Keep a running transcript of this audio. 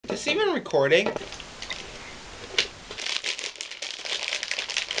this even recording?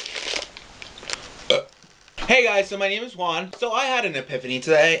 Hey guys, so my name is Juan. So I had an epiphany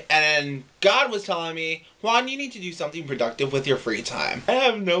today, and God was telling me, Juan, you need to do something productive with your free time. I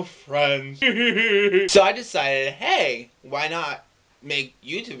have no friends. So I decided, hey, why not make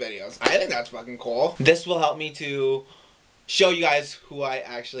YouTube videos? I think that's fucking cool. This will help me to show you guys who I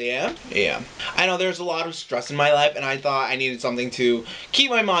actually am. Yeah. I know there's a lot of stress in my life, and I thought I needed something to keep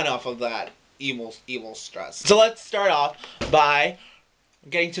my mind off of that evil stress. So let's start off by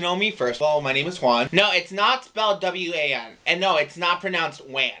getting to know me first. Well, my name is Juan. No, it's not spelled W-A-N. And no, it's not pronounced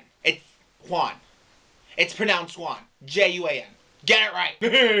Wan. It's Juan. It's pronounced Juan. J-U-A-N. Get it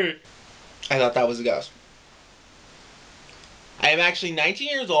right. I thought that was a ghost. I am actually 19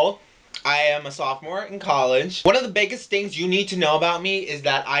 years old. I am a sophomore in college. One of the biggest things you need to know about me is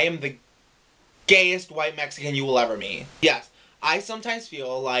that I am the gayest white Mexican you will ever meet. Yes, I sometimes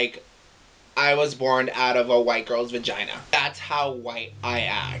feel like I was born out of a white girl's vagina. That's how white I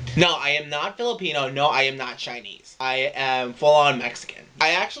act. No, I am not Filipino. No, I am not Chinese. I am full-on Mexican. I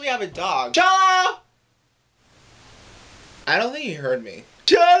actually have a dog. Cholo! I don't think he heard me.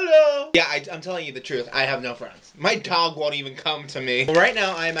 Cholo! Yeah, I'm telling you the truth. I have no friends. My dog won't even come to me. Well, right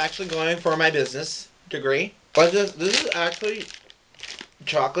now, I am actually going for my business degree. But this is actually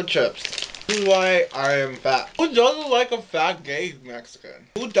chocolate chips. This is why I am fat. Who doesn't like a fat gay Mexican?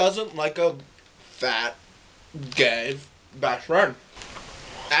 Who doesn't like a fat gay best friend?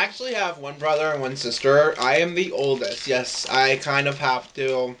 I actually have one brother and one sister. I am the oldest. Yes, I kind of have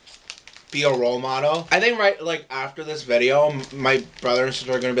to be a role model. I think right like after this video, my brother and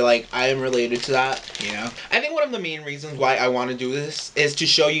sister are gonna be like, I am related to that, you know? I think one of the main reasons why I want to do this is to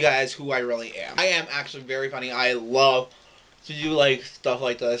show you guys who I really am. I am actually very funny. I love to do like stuff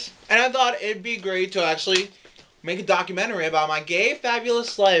like this. And I thought it'd be great to actually make a documentary about my gay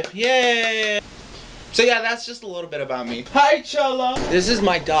fabulous life. Yay! So yeah, that's just a little bit about me. Hi, Cholo! This is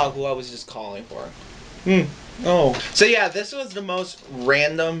my dog who I was just calling for. Oh. So yeah, this was the most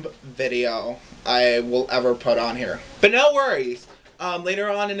random video I will ever put on here. But no worries. Later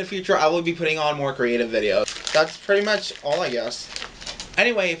on in the future, I will be putting on more creative videos. That's pretty much all, I guess.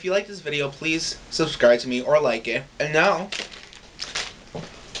 Anyway, if you like this video, please subscribe to me or like it. And now,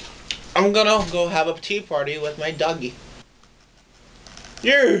 I'm gonna go have a tea party with my doggy.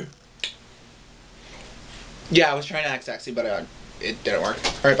 Yeah! Yeah, I was trying to act sexy, but it didn't work.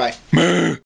 Alright, bye.